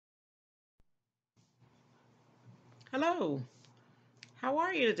Hello, how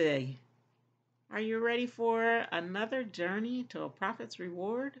are you today? Are you ready for another journey to a prophet's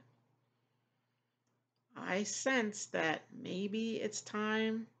reward? I sense that maybe it's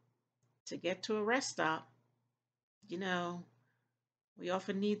time to get to a rest stop. You know, we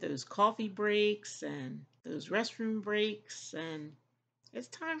often need those coffee breaks and those restroom breaks, and it's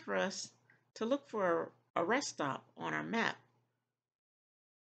time for us to look for a rest stop on our map.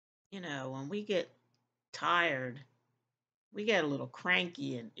 When we get tired, we get a little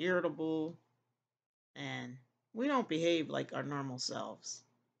cranky and irritable, and we don't behave like our normal selves.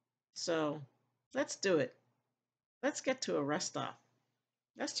 So let's do it. Let's get to a rest stop.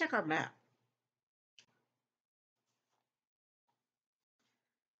 Let's check our map.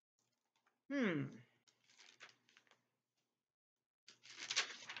 Hmm.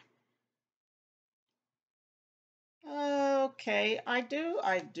 Okay, I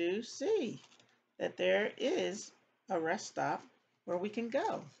do see that there is a rest stop where we can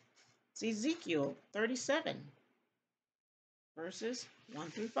go. It's Ezekiel 37, verses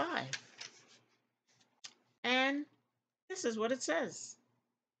 1 through 5. And this is what it says.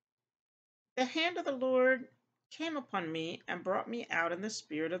 The hand of the Lord came upon me and brought me out in the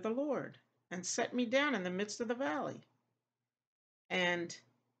spirit of the Lord and set me down in the midst of the valley. And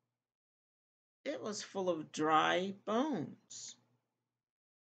it was full of dry bones.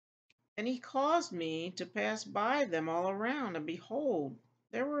 And he caused me to pass by them all around, and behold,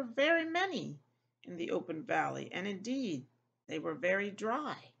 there were very many in the open valley, and indeed they were very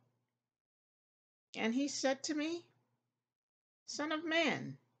dry. And he said to me, Son of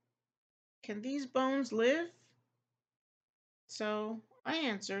man, can these bones live? So I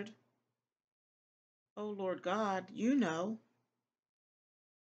answered, O Lord God, you know.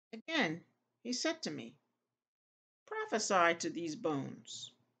 Again he said to me, Prophesy to these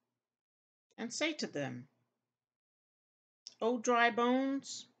bones, and say to them, O dry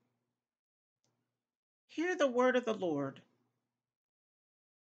bones, hear the word of the Lord.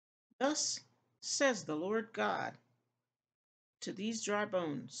 Thus says the Lord God to these dry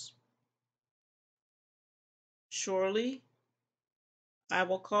bones, Surely I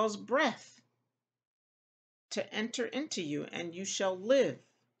will cause breath to enter into you, and you shall live.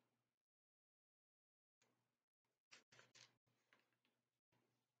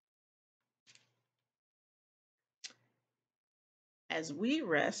 As we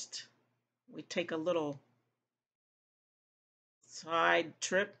rest, we take a little side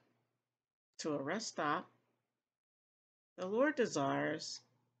trip to a rest stop. The Lord desires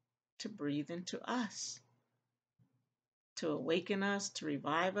to breathe into us, to awaken us, to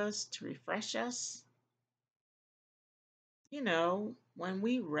revive us, to refresh us. When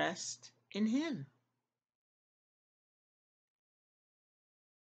we rest in Him.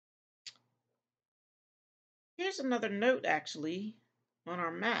 Here's another note, actually, on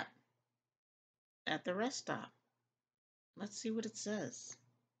our map at the rest stop. Let's see what it says.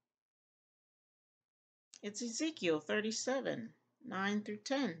 It's Ezekiel 37, 9 through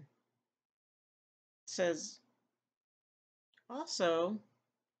 10. It says, Also,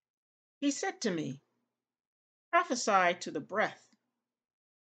 he said to me, Prophesy to the breath.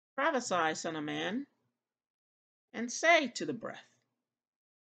 Prophesy, son of man, and say to the breath,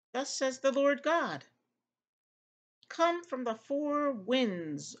 Thus says the Lord God, Come from the four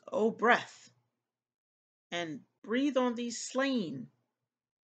winds, O breath, and breathe on these slain,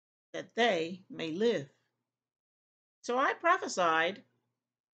 that they may live. So I prophesied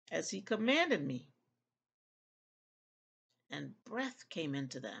as he commanded me, and breath came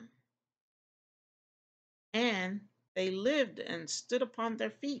into them, and they lived and stood upon their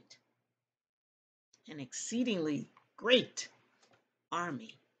feet, an exceedingly great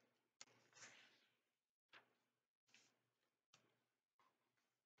army.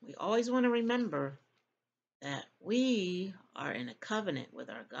 We always want to remember that we are in a covenant with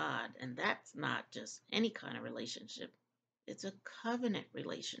our God, and that's not just any kind of relationship. It's a covenant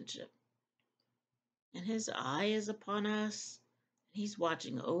relationship. And his eye is upon us. He's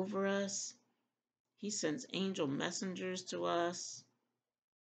watching over us. He sends angel messengers to us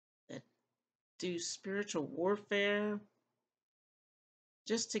that do spiritual warfare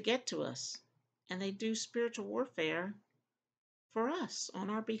just to get to us. And they do spiritual warfare for us on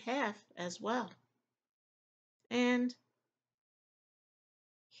our behalf as well. And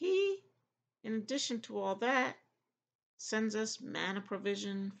he, in addition to all that, sends us manna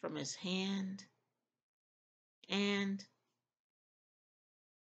provision from his hand. And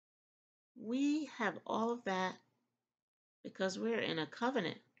we have all of that because we're in a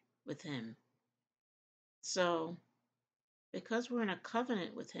covenant with him. So, because we're in a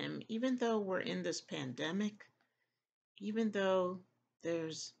covenant with him, even though we're in this pandemic, Even though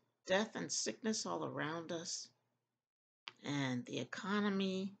there's death and sickness all around us, and the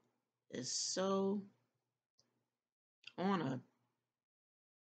economy is so on a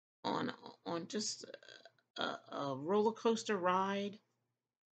on on just a roller coaster ride,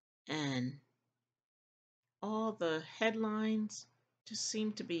 and all the headlines just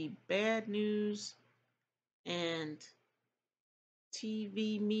seem to be bad news, and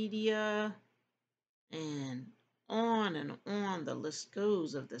TV media, and on the list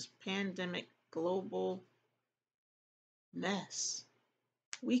goes of this pandemic global mess.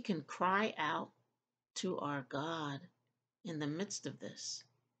 We can cry out to our God in the midst of this.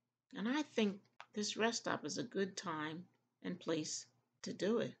 And I think this rest stop is a good time and place to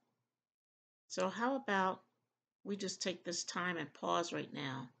do it. So, how about we just take this time and pause right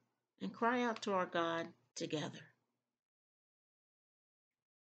now and cry out to our God together?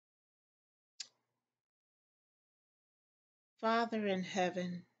 Father in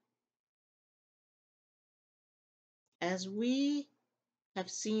heaven, as we have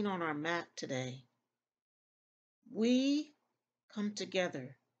seen on our map today, we come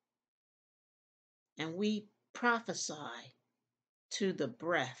together and we prophesy to the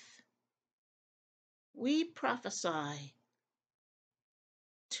breath. We prophesy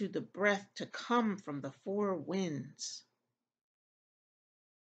to the breath to come from the four winds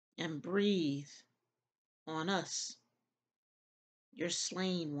and breathe on us, your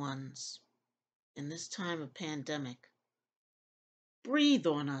slain ones, in this time of pandemic. Breathe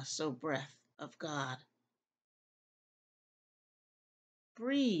on us, O breath of God.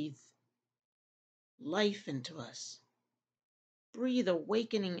 Breathe life into us. Breathe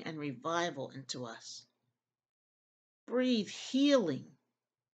awakening and revival into us. Breathe healing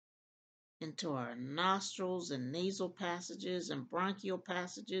into our nostrils and nasal passages and bronchial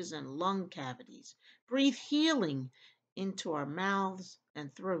passages and lung cavities. Breathe healing into our mouths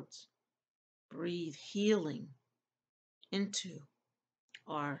and throats. Breathe healing into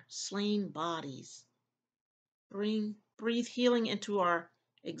our slain bodies. Breathe healing into our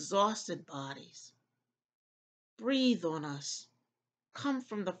exhausted bodies. Breathe on us. Come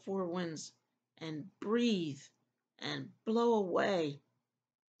from the four winds and breathe and blow away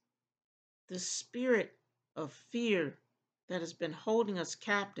the spirit of fear that has been holding us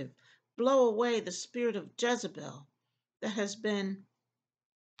captive. Blow away the spirit of Jezebel that has been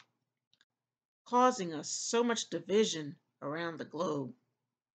causing us so much division around the globe.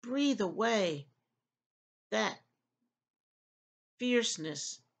 Breathe away that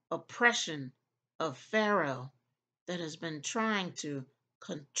fierceness, oppression of Pharaoh that has been trying to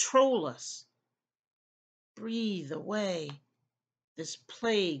control us. Breathe away this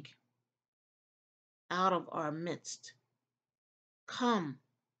plague out of our midst. Come,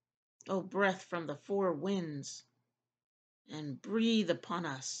 O breath from the four winds, and breathe upon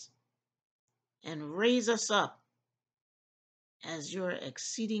us, and raise us up as your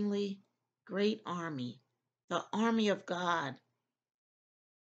exceedingly great army, the army of God,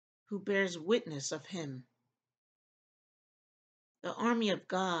 who bears witness of him, the army of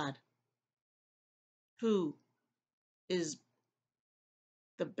God, who is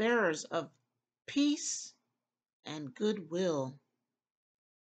the bearers of peace and goodwill.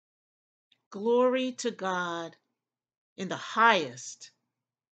 Glory to God in the highest,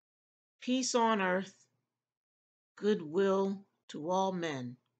 peace on earth, goodwill to all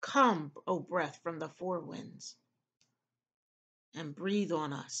men. Come, O breath from the four winds, and breathe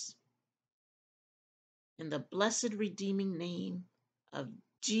on us. In the blessed redeeming name of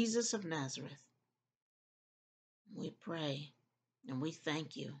Jesus of Nazareth, we pray and we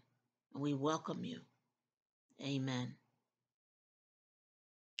thank you and we welcome you. Amen.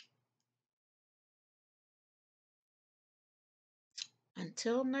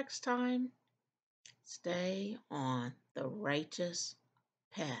 Until next time, stay on the righteous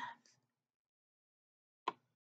path.